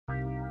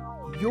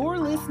You're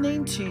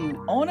listening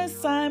to On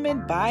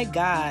Assignment by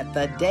God,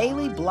 the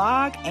daily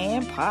blog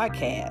and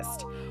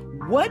podcast.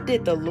 What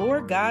did the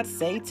Lord God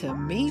say to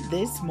me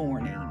this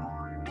morning?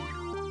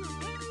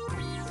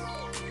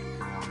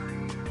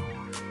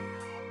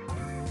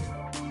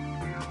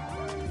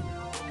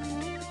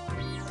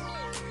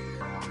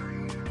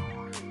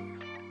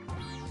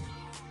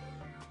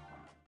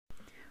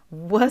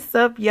 What's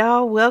up,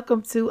 y'all?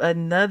 Welcome to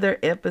another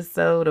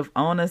episode of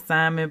On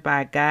Assignment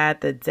by God,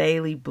 the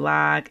daily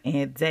blog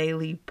and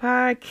daily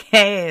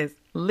podcast.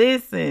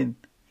 Listen,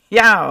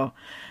 y'all,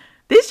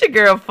 this your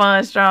girl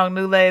Fun Strong,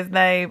 new last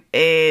name,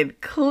 and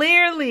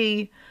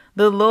clearly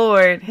the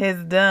Lord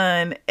has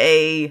done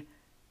a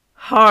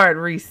hard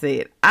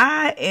reset.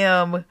 I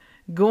am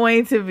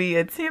going to be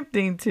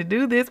attempting to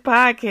do this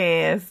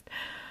podcast,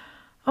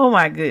 oh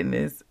my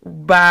goodness,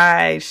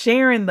 by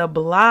sharing the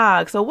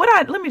blog. So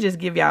let me just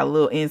give y'all a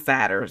little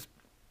insiders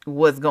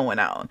what's going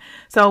on.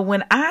 So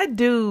when I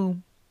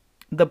do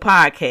the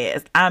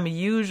podcast, I'm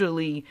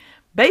usually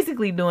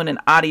basically doing an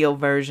audio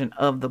version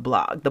of the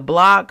blog. The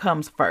blog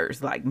comes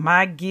first. Like,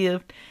 my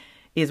gift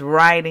is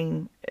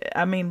writing.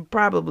 I mean,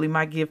 probably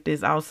my gift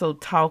is also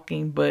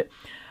talking, but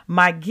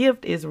my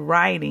gift is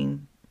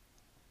writing.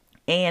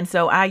 And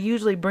so I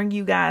usually bring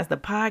you guys the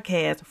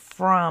podcast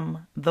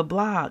from the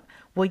blog.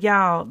 Well,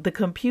 y'all, the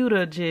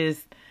computer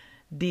just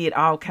did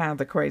all kinds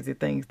of crazy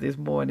things this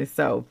morning.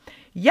 So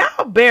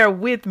y'all bear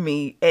with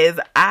me as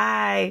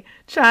I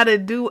try to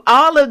do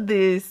all of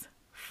this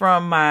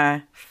from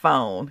my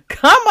phone.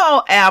 Come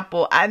on,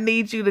 Apple. I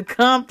need you to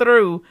come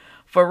through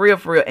for real,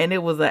 for real. And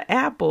it was an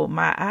Apple,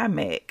 my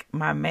iMac,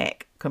 my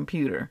Mac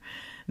computer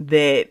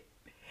that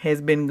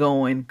has been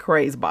going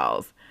crazy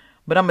balls.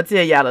 But I'm going to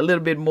tell y'all a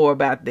little bit more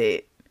about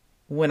that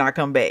when I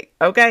come back.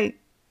 Okay?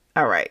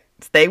 All right.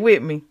 Stay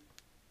with me.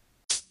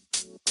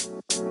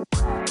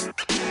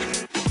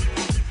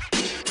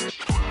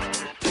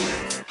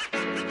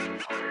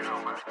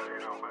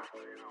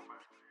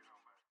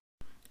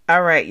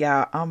 All right,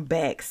 y'all. I'm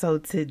back. So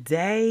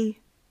today,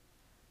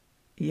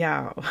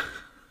 y'all,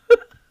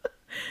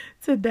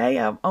 today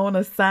I'm on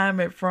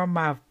assignment from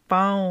my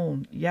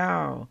phone.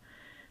 Y'all,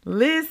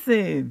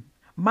 listen,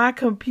 my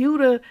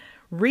computer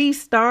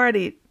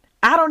restarted.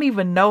 I don't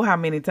even know how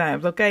many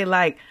times. Okay.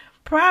 Like,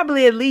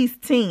 probably at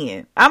least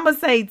 10. I'm going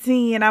to say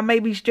 10. I may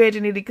be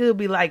stretching it. It could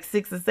be like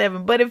 6 or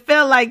 7, but it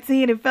felt like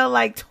 10. It felt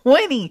like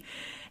 20.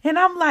 And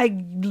I'm like,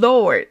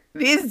 Lord,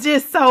 it's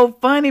just so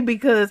funny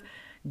because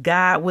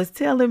God was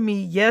telling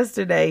me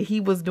yesterday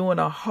he was doing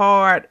a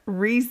hard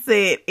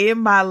reset in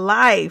my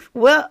life.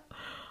 Well,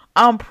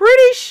 I'm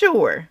pretty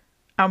sure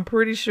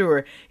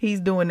he's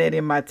doing that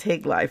in my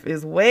tech life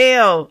as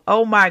well.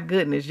 Oh my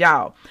goodness,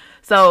 y'all.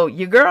 So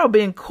your girl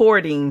been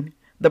courting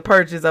the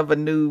purchase of a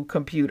new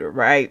computer,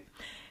 right?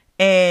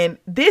 And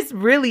this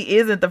really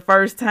isn't the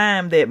first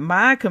time that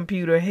my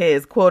computer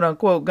has, quote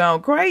unquote,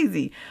 gone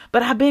crazy.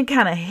 But I've been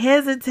kind of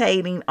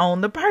hesitating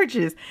on the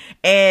purchase.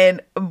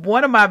 And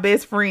one of my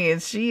best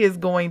friends, she is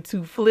going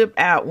to flip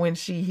out when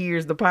she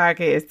hears the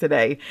podcast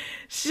today.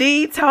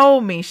 She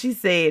told me, she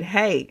said,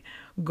 hey,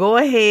 go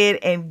ahead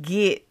and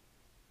get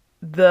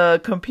the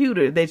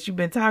computer that you've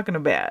been talking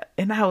about.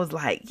 And I was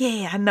like,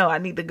 yeah, I know I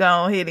need to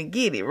go ahead and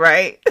get it,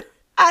 right?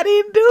 I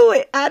didn't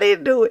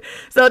do it.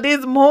 So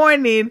this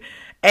morning,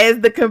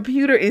 as the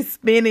computer is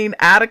spinning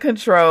out of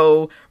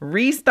control,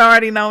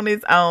 restarting on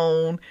its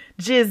own,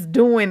 just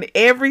doing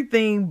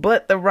everything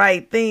but the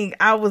right thing,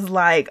 I was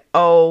like,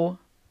 oh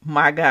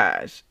my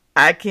gosh,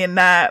 I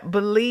cannot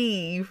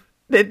believe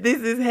that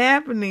this is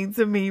happening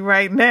to me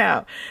right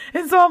now.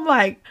 And so I'm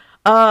like,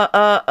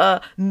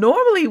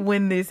 normally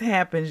when this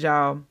happens,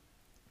 y'all,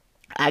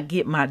 I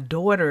get my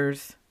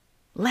daughter's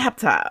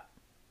laptop.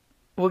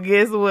 Well,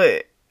 guess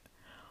what?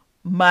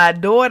 My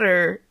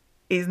daughter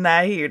is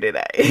not here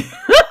today,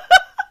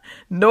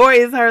 nor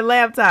is her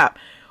laptop.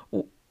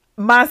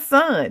 My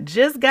son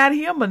just got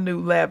him a new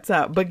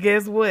laptop, but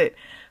guess what?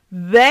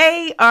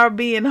 They are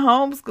being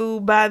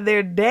homeschooled by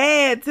their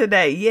dad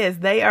today. Yes,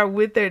 they are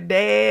with their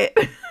dad.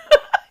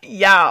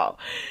 Y'all,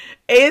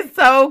 it's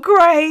so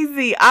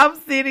crazy. I'm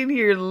sitting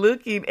here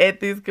looking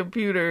at this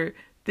computer,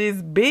 this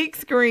big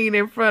screen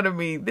in front of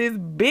me, this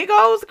big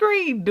old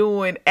screen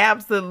doing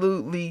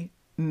absolutely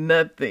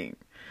nothing.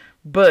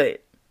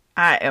 But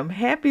I am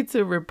happy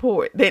to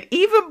report that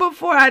even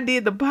before I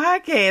did the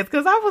podcast,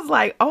 because I was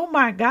like, oh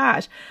my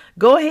gosh,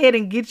 go ahead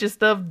and get your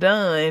stuff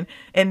done.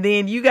 And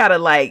then you got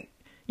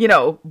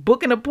to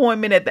book an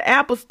appointment at the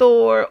Apple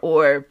store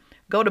or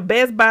go to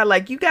Best Buy.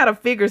 Like, you got to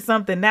figure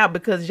something out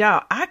because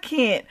y'all, I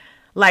can't,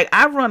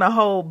 I run a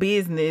whole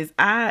business.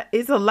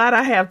 It's a lot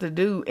I have to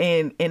do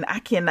and I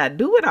cannot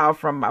do it all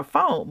from my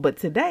phone. But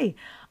today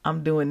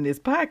I'm doing this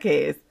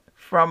podcast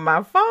from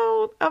my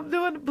phone. I'm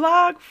doing the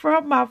blog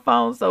from my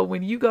phone. So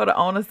when you go to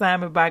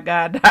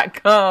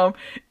onassignmentbygod.com,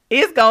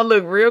 it's going to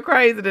look real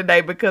crazy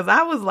today because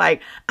I was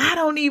like, I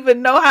don't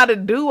even know how to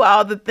do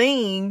all the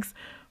things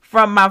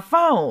from my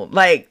phone.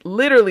 Like,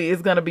 literally,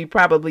 it's going to be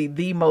probably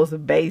the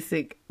most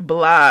basic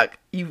blog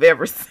you've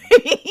ever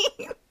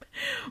seen.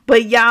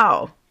 But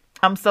y'all,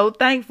 I'm so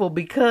thankful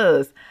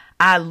because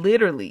I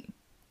literally,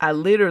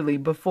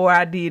 before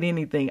I did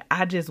anything,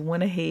 I just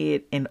went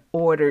ahead and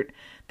ordered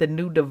the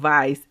new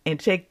device, and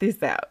check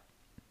this out.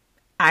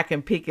 I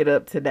can pick it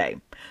up today.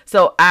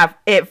 So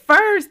at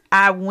first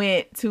I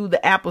went to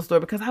the Apple store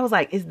because I was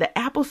like, is the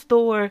Apple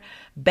store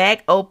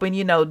back open?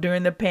 You know,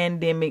 during the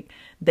pandemic,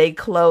 they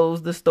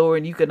closed the store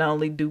and you could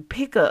only do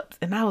pickups.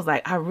 And I was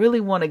like, I really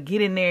want to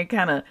get in there and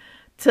kind of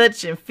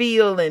touch and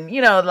feel. And,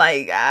 you know,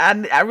 like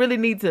I really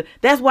need to.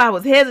 That's why I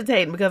was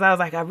hesitating, because I was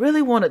like, I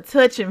really want to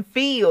touch and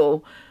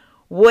feel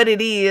what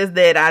it is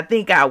that I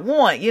think I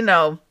want, you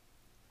know.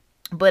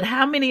 But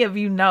how many of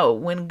you know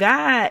when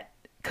God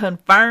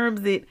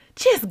confirms it,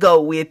 just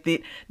go with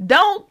it.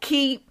 Don't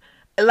keep,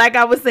 like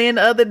I was saying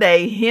the other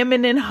day,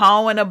 hemming and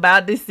hawing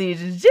about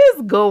decisions.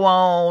 Just go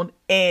on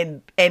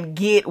and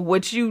get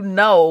what you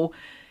know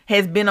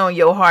has been on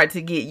your heart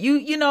to get.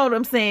 You know what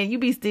I'm saying? You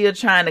be still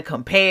trying to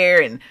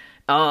compare and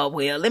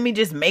well, let me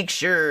just make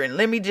sure, and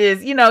let me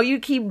just, you know, you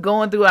keep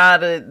going through all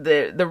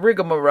the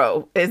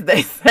rigmarole, as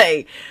they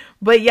say.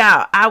 But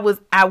y'all,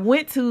 I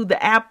went to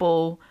the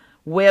Apple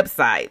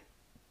website.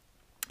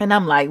 And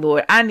I'm like,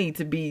 Lord, I need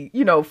to be,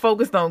 you know,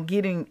 focused on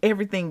getting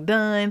everything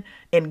done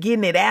and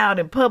getting it out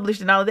and published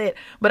and all that.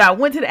 But I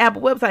went to the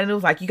Apple website and it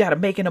was like, you got to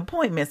make an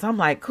appointment. So I'm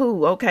like,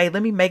 cool. Okay,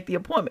 let me make the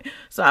appointment.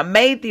 So I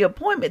made the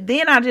appointment.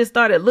 Then I just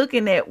started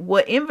looking at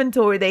what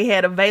inventory they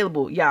had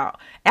available. Y'all,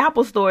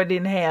 Apple Store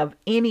didn't have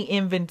any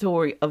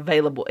inventory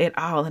available at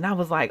all. And I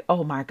was like,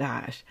 oh my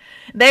gosh.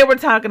 They were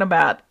talking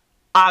about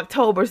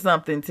October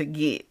something to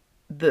get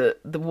the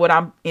what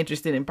I'm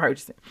interested in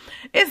purchasing.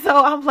 And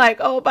so I'm like,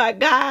 oh my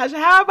gosh,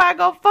 how am I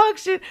gonna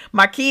function?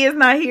 My kid's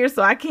not here,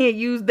 so I can't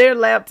use their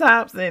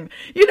laptops. And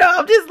you know,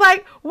 I'm just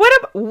like, what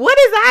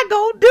is I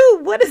gonna do?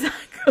 What is I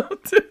gonna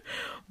do?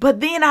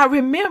 But then I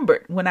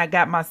remembered when I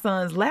got my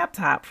son's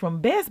laptop from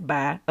Best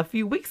Buy a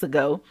few weeks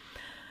ago,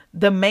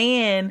 the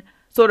man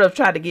sort of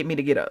tried to get me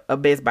to get a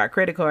Best Buy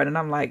credit card. And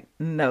I'm like,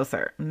 no,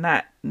 sir,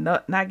 not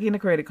getting a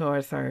credit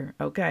card, sir.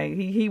 Okay.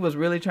 He was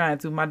really trying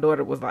to. My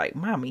daughter was like,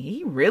 Mommy,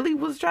 he really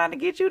was trying to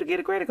get you to get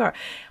a credit card.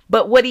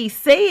 But what he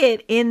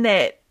said in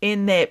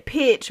that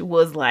pitch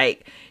was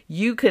like,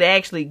 you could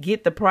actually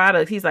get the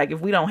product. He's like, if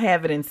we don't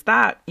have it in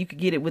stock, you could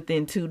get it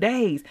within 2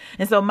 days.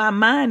 And so my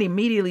mind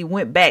immediately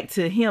went back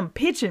to him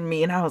pitching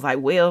me. And I was like,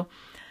 well,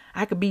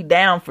 I could be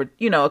down for,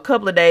 you know, a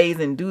couple of days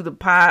and do the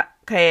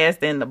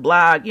podcast and the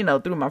blog, you know,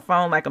 through my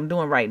phone like I'm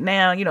doing right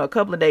now. You know, a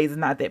couple of days is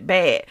not that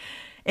bad.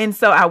 And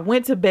so I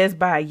went to Best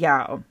Buy,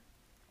 y'all.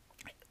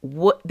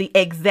 What the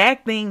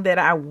exact thing that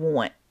I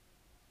want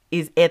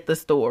is at the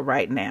store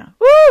right now.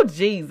 Woo,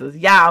 Jesus.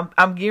 Y'all,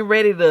 I'm getting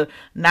ready to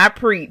not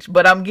preach,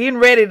 but I'm getting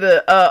ready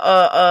to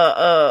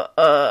I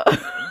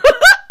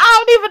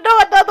don't even know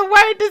another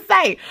word to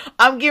say.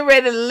 I'm getting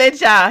ready to let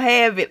y'all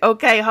have it.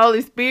 Okay,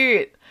 Holy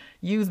Spirit,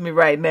 use me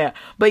right now.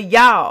 But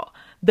y'all,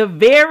 the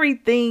very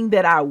thing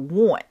that I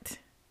want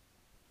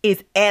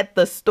is at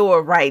the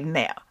store right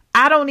now.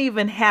 I don't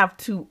even have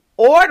to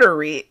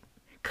order it.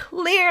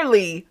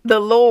 Clearly, the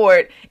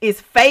Lord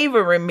is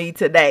favoring me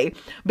today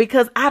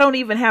because I don't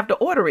even have to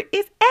order it.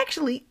 It's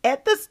actually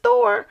at the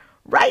store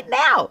right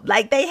now.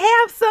 Like they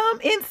have some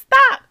in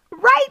stock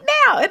right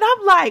now. And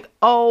I'm like,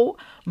 oh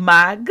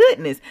my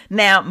goodness.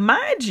 Now,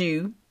 mind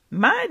you,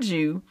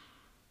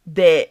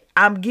 that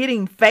I'm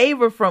getting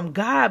favor from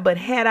God, but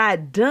had I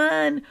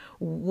done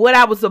what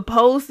I was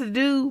supposed to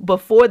do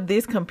before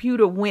this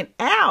computer went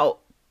out,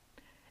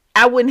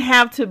 I wouldn't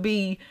have to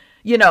be,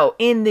 you know,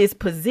 in this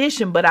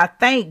position. But I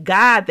thank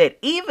God that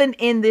even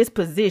in this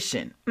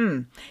position,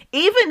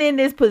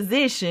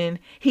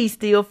 he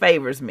still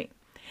favors me.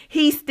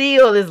 He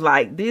still is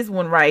like, this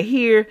one right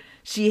here,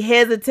 she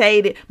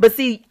hesitated. But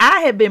see,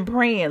 I have been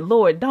praying,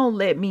 Lord, don't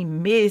let me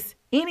miss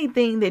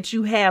anything that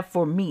you have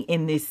for me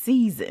in this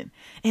season.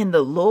 And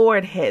the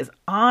Lord has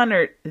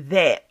honored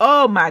that.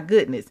 Oh my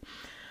goodness.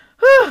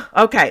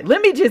 Okay,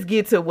 let me just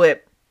get to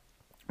what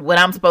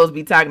I'm supposed to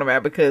be talking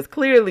about, because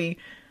clearly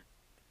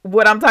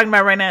what I'm talking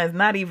about right now is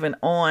not even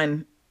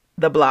on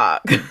the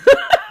blog.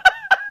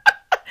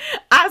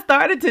 I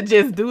started to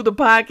just do the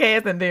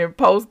podcast and then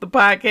post the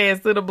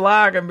podcast to the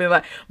blog and be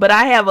like, but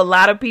I have a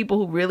lot of people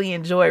who really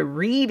enjoy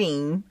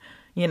reading.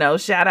 You know,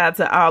 shout out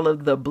to all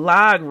of the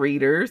blog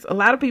readers. A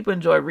lot of people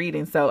enjoy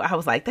reading. So I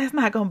was like, that's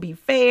not going to be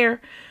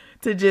fair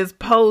to just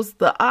post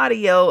the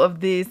audio of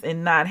this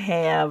and not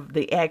have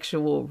the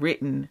actual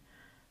written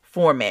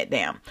format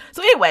down.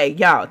 So anyway,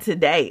 y'all,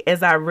 today,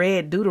 as I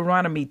read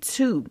Deuteronomy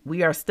 2,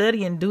 we are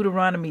studying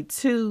Deuteronomy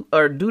 2,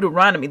 or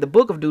Deuteronomy, the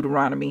book of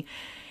Deuteronomy,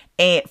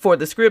 and for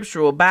the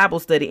scriptural Bible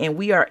study, and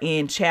we are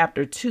in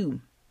chapter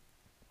 2.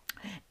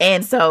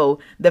 And so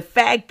the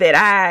fact that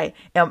I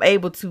am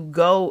able to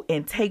go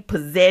and take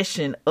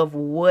possession of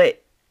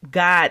what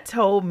God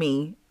told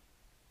me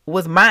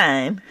was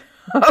mine,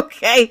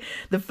 okay,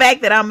 the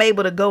fact that I'm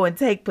able to go and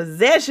take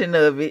possession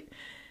of it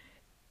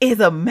is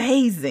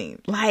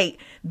amazing. Like,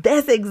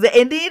 that's and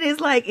then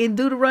it's like in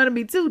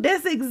Deuteronomy 2,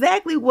 that's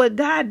exactly what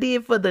God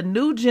did for the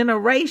new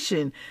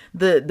generation.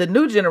 The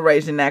new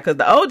generation now, because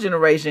the old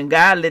generation,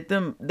 God let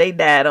them, they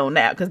died on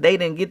that because they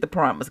didn't get the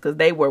promise, because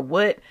they were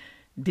what?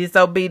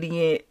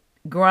 Disobedient,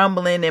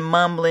 grumbling and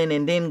mumbling,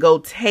 and then go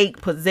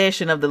take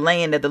possession of the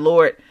land that the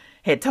Lord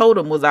had told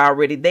them was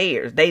already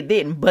theirs. They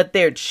didn't, but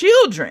their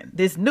children,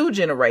 this new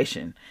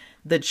generation,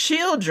 the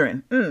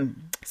children,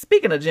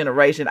 speaking of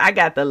generation, I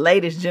got the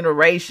latest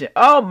generation.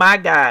 Oh my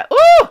God.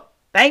 Ooh,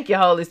 thank you,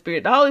 Holy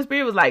Spirit. The Holy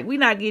Spirit was like, we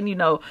not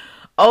getting,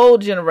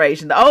 old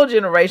generation. The old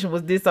generation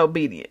was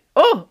disobedient.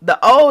 Oh,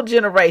 the old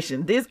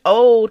generation, this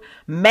old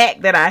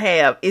Mac that I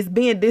have is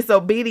being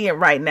disobedient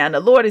right now. And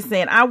the Lord is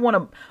saying, I'm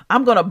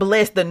going to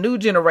bless the new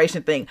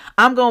generation thing.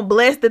 I'm going to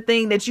bless the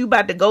thing that you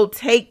about to go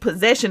take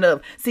possession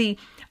of. See,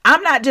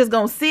 I'm not just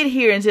going to sit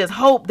here and just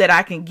hope that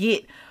I can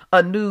get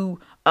a new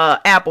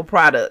Apple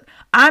product.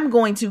 I'm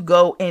going to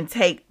go and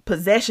take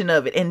possession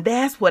of it. And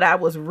that's what I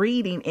was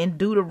reading in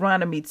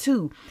Deuteronomy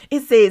 2.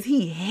 It says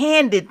he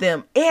handed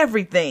them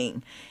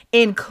everything,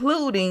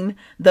 including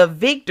the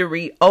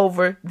victory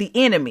over the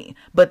enemy,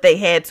 but they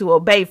had to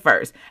obey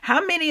first.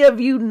 How many of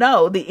you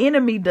know the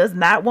enemy does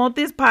not want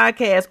this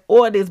podcast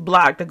or this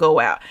blog to go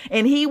out,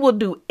 and he will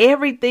do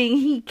everything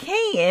he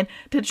can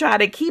to try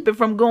to keep it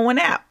from going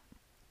out?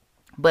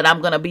 But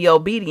I'm going to be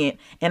obedient,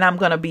 and I'm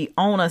going to be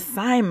on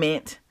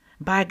assignment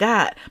by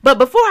God. But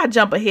before I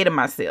jump ahead of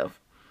myself,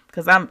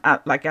 because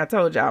like I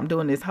told y'all, I'm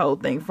doing this whole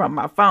thing from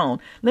my phone.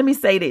 Let me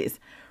say this.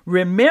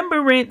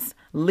 Remembrance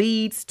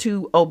leads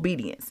to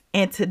obedience.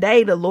 And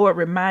today the Lord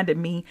reminded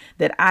me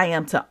that I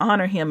am to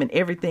honor him in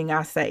everything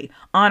I say,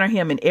 honor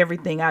him in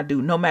everything I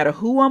do, no matter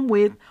who I'm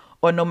with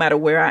or no matter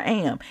where I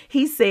am.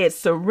 He said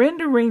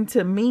surrendering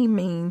to me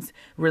means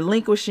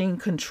relinquishing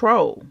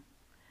control.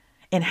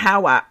 And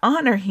how I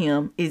honor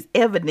him is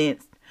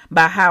evidenced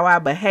by how I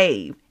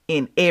behave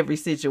in every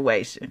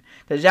situation.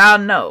 Because y'all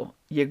know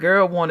your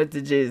girl wanted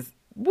to just,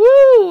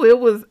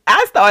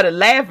 I started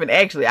laughing.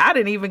 Actually, I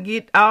didn't even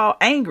get all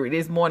angry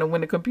this morning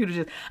when the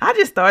computer I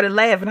just started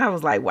laughing. I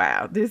was like,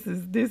 wow, this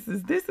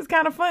is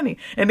kind of funny.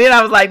 And then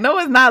I was like, no,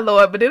 it's not,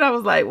 Lord. But then I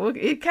was like, well,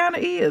 it kind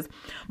of is.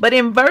 But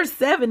in verse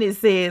 7, it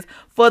says,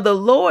 for the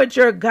Lord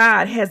your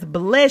God has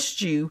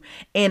blessed you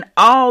in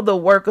all the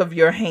work of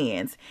your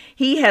hands.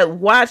 He has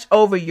watched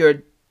over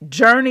your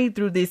journey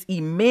through this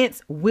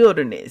immense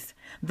wilderness.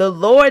 The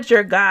Lord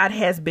your God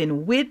has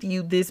been with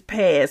you this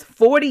past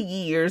 40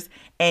 years,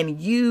 and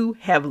you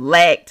have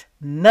lacked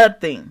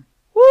nothing.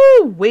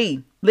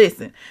 Woo-wee.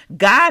 Listen,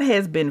 God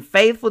has been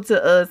faithful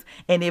to us,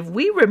 and if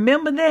we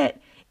remember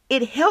that,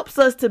 it helps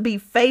us to be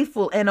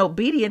faithful and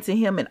obedient to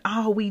him in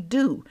all we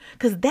do,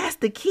 because that's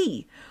the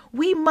key.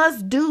 We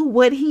must do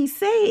what he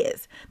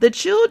says. The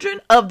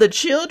children of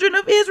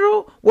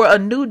Israel were a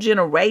new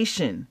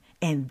generation,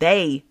 and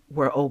they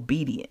were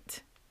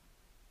obedient.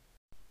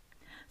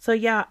 So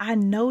y'all, I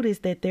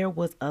noticed that there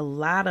was a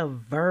lot of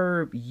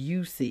verb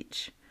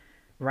usage,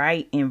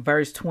 right, in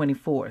verse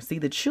 24. See,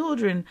 the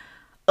children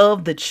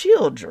of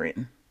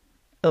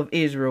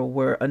Israel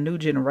were a new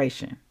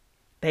generation.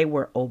 They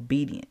were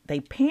obedient. They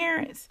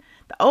parents,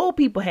 the old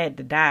people had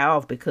to die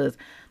off because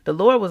the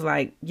Lord was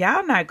like,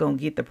 y'all not going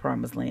to get the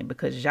promised land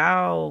because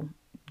y'all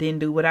didn't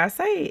do what I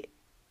said.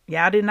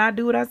 Y'all did not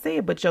do what I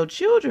said, but your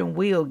children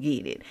will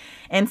get it.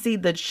 And see,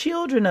 the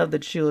children of the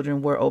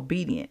children were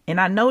obedient. And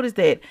I noticed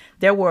that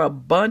there were a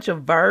bunch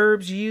of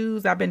verbs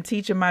used. I've been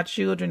teaching my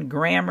children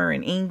grammar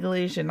and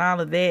English and all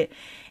of that.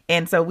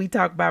 And so we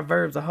talk about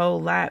verbs a whole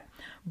lot.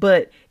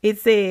 But it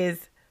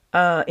says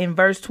in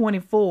verse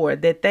 24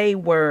 that they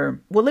were,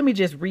 well, let me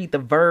just read the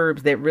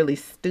verbs that really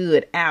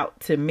stood out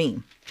to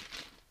me.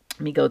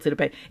 Let me go to the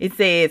page. It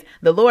says,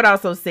 the Lord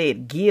also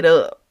said, get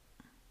up,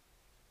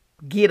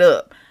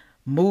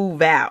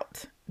 move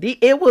out.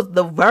 It was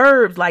the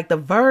verbs, like the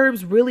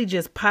verbs really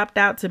just popped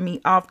out to me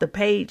off the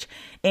page.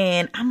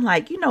 And I'm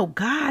like,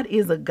 God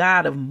is a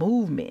God of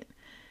movement.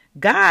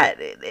 God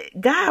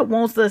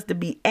wants us to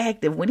be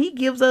active. When he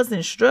gives us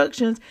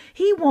instructions,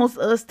 he wants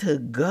us to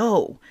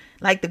go.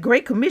 Like the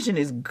Great Commission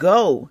is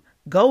go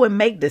and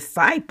make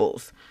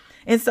disciples.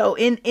 And so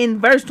in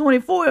verse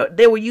 24,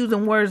 they were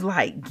using words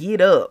like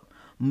get up,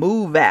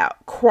 move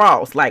out,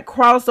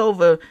 cross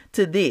over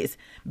to this,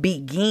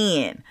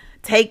 begin,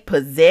 take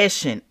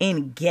possession,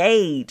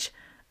 engage.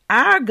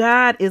 Our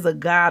God is a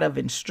God of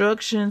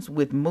instructions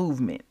with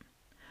movement.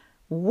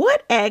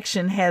 What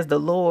action has the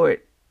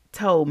Lord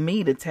told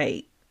me to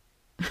take?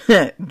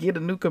 Get a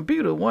new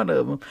computer, one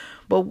of them.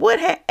 But what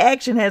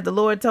action has the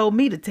Lord told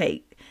me to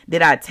take?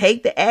 Did I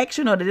take the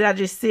action, or did I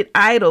just sit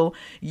idle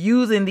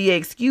using the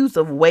excuse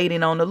of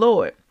waiting on the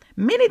Lord?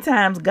 Many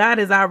times God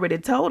has already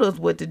told us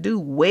what to do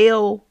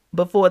well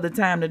before the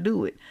time to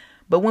do it.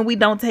 But when we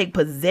don't take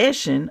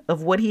possession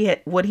of what he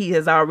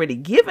has already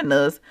given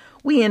us,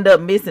 we end up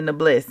missing the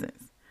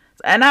blessings.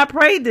 And I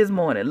prayed this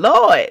morning,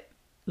 Lord,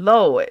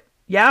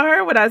 Y'all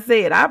heard what I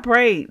said. I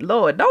prayed,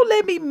 Lord, don't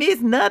let me miss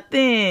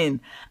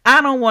nothing.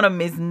 I don't want to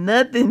miss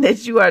nothing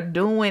that you are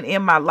doing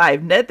in my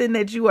life. Nothing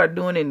that you are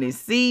doing in this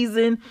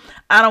season.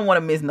 I don't want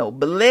to miss no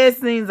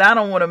blessings. I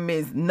don't want to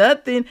miss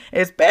nothing,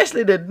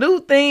 especially the new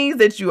things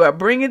that you are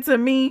bringing to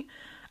me.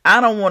 I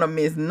don't want to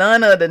miss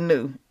none of the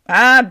new.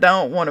 I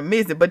don't want to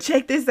miss it. But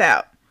check this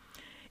out.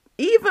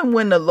 Even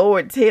when the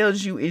Lord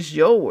tells you it's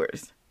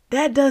yours,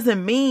 that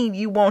doesn't mean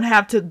you won't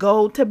have to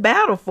go to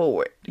battle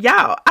for it.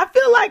 Y'all, I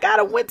feel like I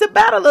done went to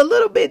battle a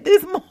little bit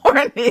this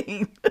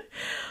morning.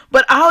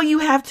 But all you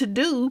have to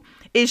do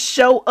is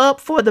show up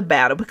for the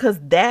battle, because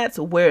that's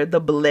where the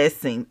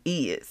blessing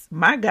is.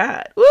 My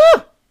God.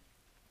 Woo!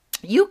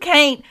 You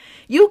can't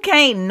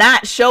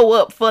not show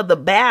up for the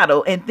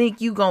battle and think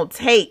you gonna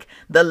take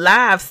the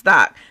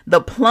livestock, the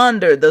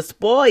plunder, the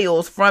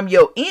spoils from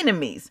your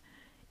enemies.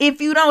 If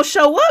you don't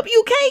show up,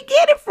 you can't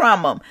get it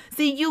from them.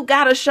 See, you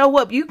got to show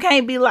up. You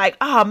can't be like,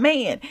 oh,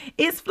 man,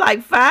 it's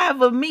like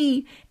 5 of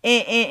me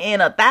and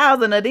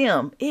 1,000 of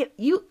them.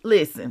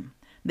 Listen,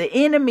 the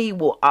enemy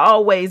will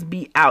always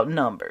be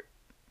outnumbered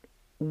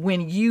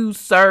when you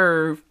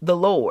serve the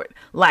Lord.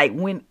 Like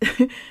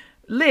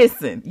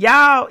listen,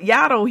 y'all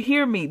don't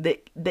hear me.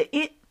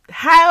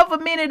 However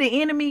many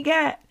the enemy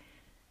got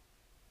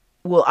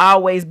will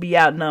always be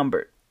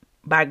outnumbered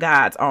by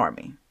God's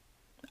army.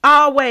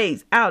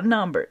 Always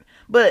outnumbered.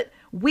 But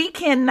we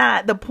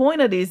cannot, the point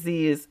of this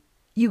is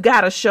you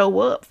got to show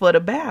up for the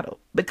battle,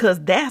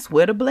 because that's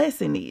where the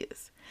blessing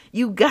is.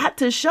 You got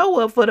to show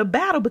up for the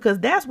battle, because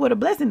that's where the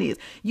blessing is.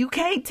 You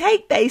can't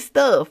take their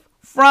stuff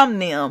from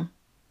them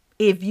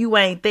if you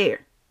ain't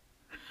there.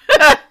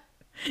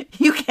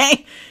 You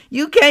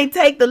can't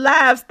take the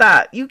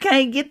livestock. You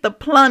can't get the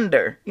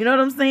plunder. You know what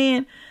I'm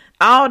saying?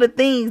 All the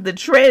things, the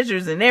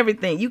treasures and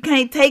everything. You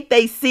can't take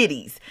their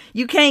cities.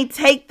 You can't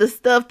take the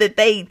stuff that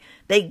they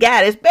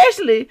got,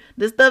 especially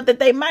the stuff that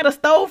they might have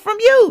stole from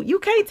you. You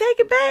can't take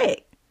it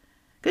back.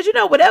 Because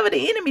whatever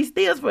the enemy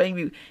steals from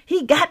you,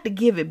 he got to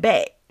give it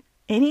back.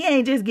 And he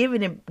ain't just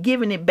giving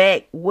it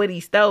back what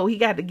he stole. He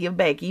got to give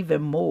back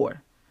even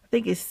more. I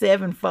think it's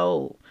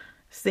sevenfold.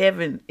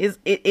 7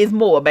 is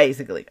more,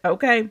 basically.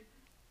 Okay?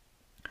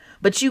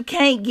 But you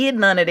can't get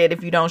none of that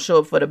if you don't show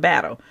up for the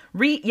battle.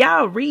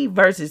 Y'all read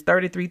verses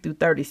 33 through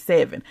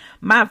 37.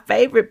 My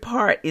favorite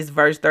part is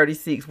verse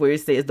 36, where it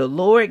says, the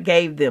Lord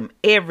gave them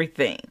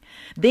everything.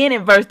 Then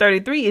in verse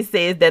 33, it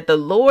says that the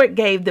Lord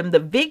gave them the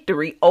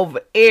victory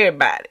over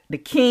everybody. The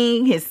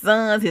king, his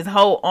sons, his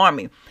whole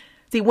army.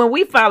 See, when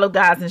we follow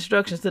God's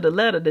instructions to the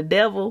letter, the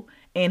devil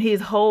and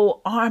his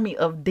whole army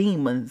of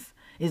demons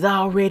is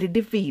already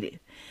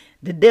defeated.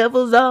 The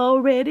devil's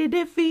already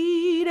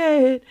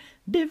defeated.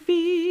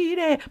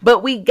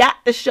 But we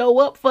got to show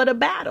up for the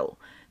battle.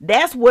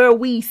 That's where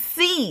we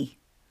see.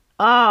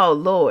 Oh,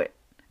 Lord.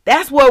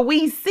 That's where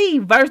we see.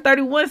 Verse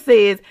 31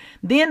 says,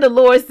 then the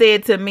Lord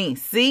said to me,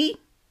 see,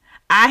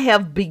 I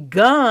have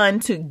begun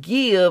to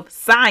give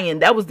Sion.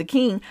 That was the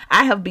king.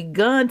 I have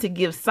begun to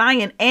give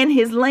Sion and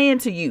his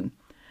land to you.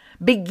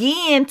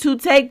 Begin to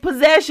take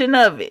possession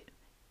of it.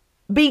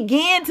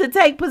 Begin to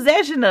take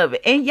possession of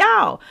it. And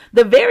y'all,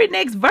 the very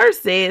next verse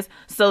says,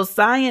 so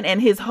Sion and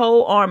his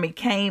whole army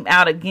came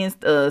out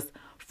against us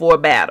for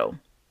battle.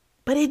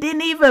 But it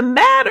didn't even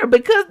matter,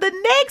 because the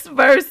next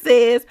verse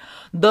says,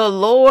 the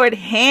Lord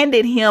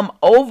handed him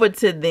over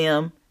to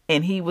them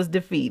and he was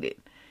defeated.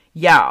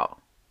 Y'all,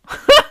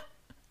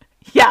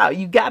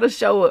 you got to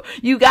show up.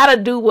 You got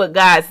to do what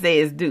God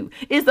says do.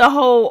 It's a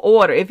whole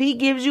order. If he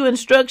gives you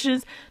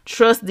instructions,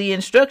 trust the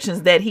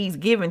instructions that he's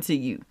given to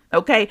you.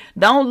 Okay,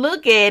 don't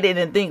look at it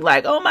and think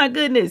like, oh my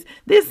goodness,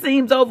 this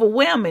seems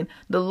overwhelming.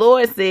 The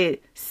Lord said,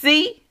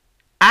 see,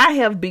 I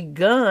have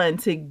begun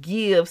to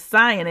give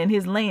Sion and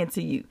his land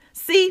to you.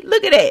 See,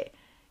 look at that.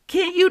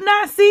 Can you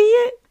not see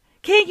it?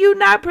 Can you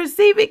not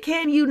perceive it?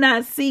 Can you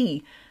not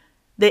see?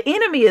 The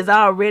enemy is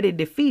already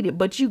defeated,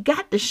 but you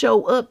got to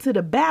show up to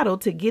the battle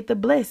to get the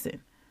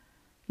blessing.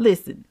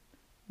 Listen,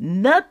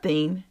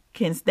 nothing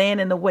can stand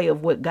in the way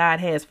of what God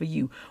has for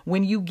you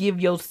when you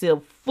give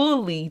yourself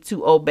fully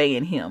to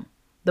obeying him.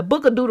 The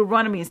book of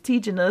Deuteronomy is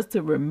teaching us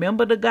to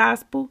remember the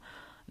gospel,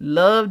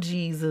 love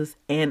Jesus,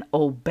 and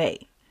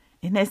obey.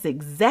 And that's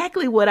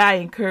exactly what I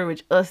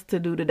encourage us to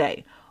do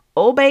today.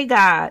 Obey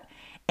God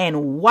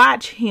and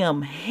watch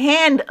him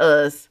hand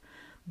us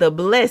the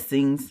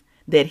blessings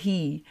that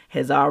he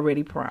has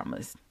already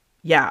promised.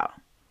 Y'all,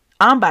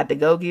 I'm about to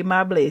go get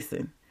my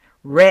blessing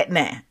right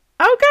now.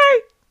 Okay.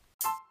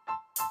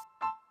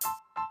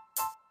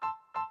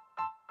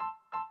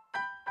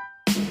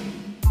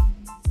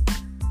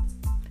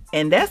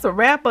 And that's a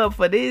wrap up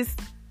for this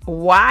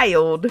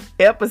wild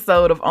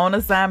episode of On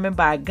Assignment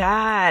by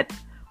God.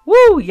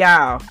 Woo,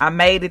 y'all. I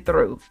made it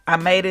through.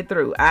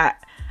 I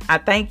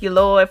thank you,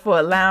 Lord, for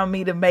allowing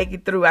me to make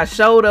it through. I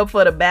showed up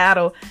for the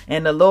battle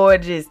and the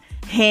Lord just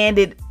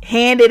handed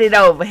it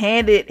over,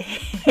 handed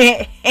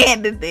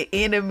the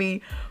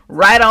enemy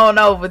right on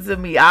over to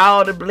me.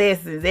 All the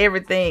blessings,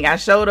 everything. I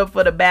showed up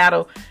for the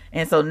battle.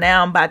 And so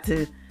now I'm about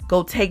to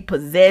go take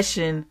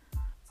possession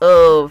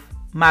of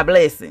my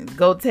blessings.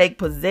 Go take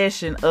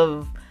possession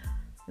of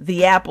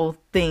the Apple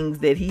things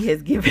that he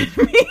has given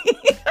me.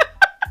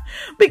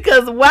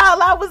 Because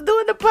while I was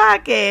doing the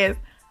podcast,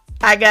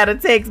 I got a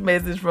text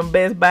message from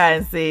Best Buy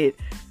and said,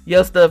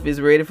 your stuff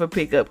is ready for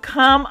pickup.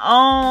 Come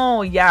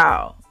on,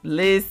 y'all.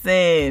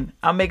 Listen,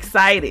 I'm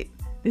excited.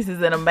 This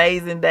is an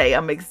amazing day.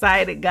 I'm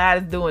excited.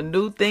 God is doing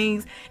new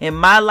things in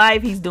my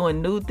life. He's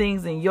doing new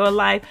things in your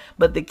life.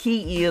 But the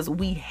key is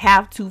we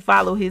have to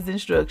follow his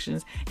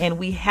instructions and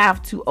we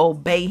have to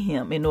obey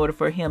him in order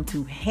for him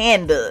to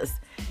hand us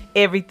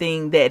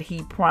everything that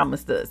he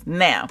promised us.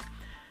 Now,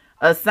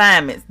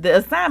 assignments. The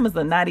assignments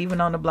are not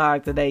even on the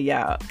blog today,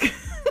 y'all.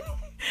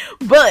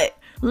 But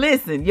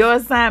listen, your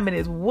assignment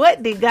is,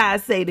 what did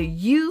God say to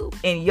you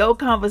in your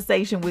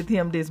conversation with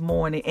him this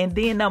morning? And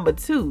then number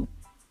 2,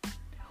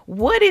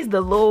 what is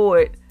the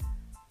Lord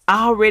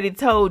already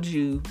told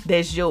you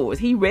that's yours?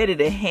 He ready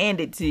to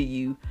hand it to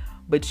you,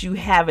 but you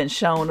haven't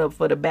shown up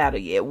for the battle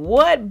yet.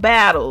 What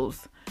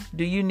battles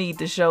do you need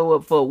to show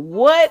up for?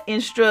 What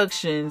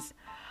instructions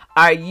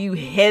are you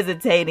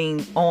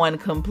hesitating on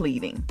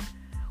completing?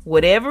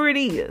 Whatever it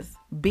is,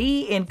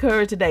 be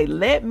encouraged today.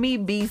 Let me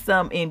be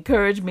some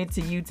encouragement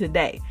to you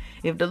today.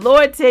 If the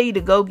Lord tell you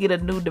to go get a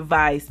new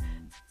device,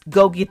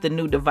 go get the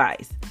new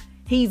device.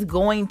 He's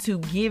going to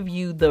give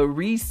you the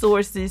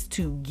resources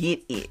to get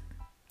it.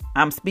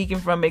 I'm speaking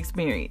from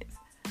experience.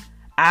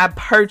 I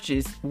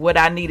purchased what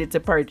I needed to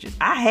purchase.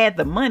 I had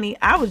the money.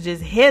 I was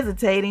just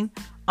hesitating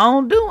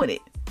on doing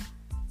it.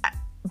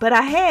 But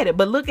I had it.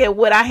 But look at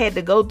what I had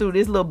to go through,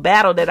 this little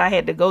battle that I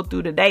had to go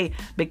through today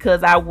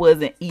because I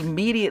wasn't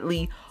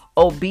immediately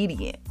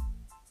obedient.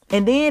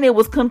 And then it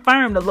was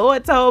confirmed. The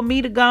Lord told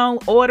me to go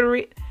order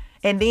it.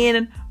 And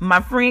then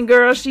my friend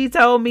girl, she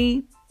told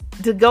me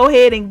to go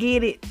ahead and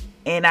get it.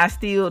 And I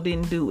still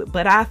didn't do it.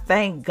 But I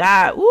thank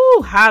God.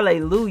 Ooh,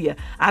 hallelujah.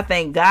 I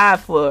thank God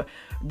for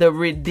the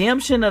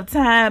redemption of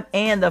time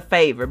and the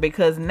favor.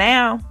 Because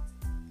now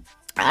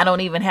I don't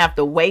even have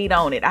to wait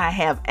on it. I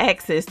have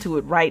access to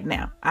it right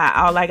now.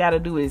 All I got to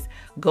do is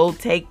go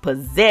take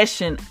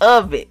possession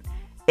of it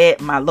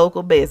at my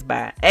local Best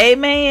Buy.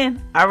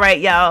 Amen. All right,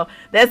 y'all.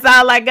 That's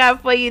all I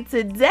got for you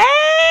today.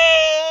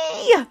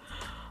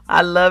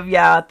 I love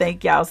y'all.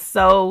 Thank y'all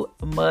so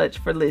much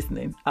for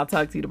listening. I'll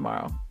talk to you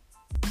tomorrow.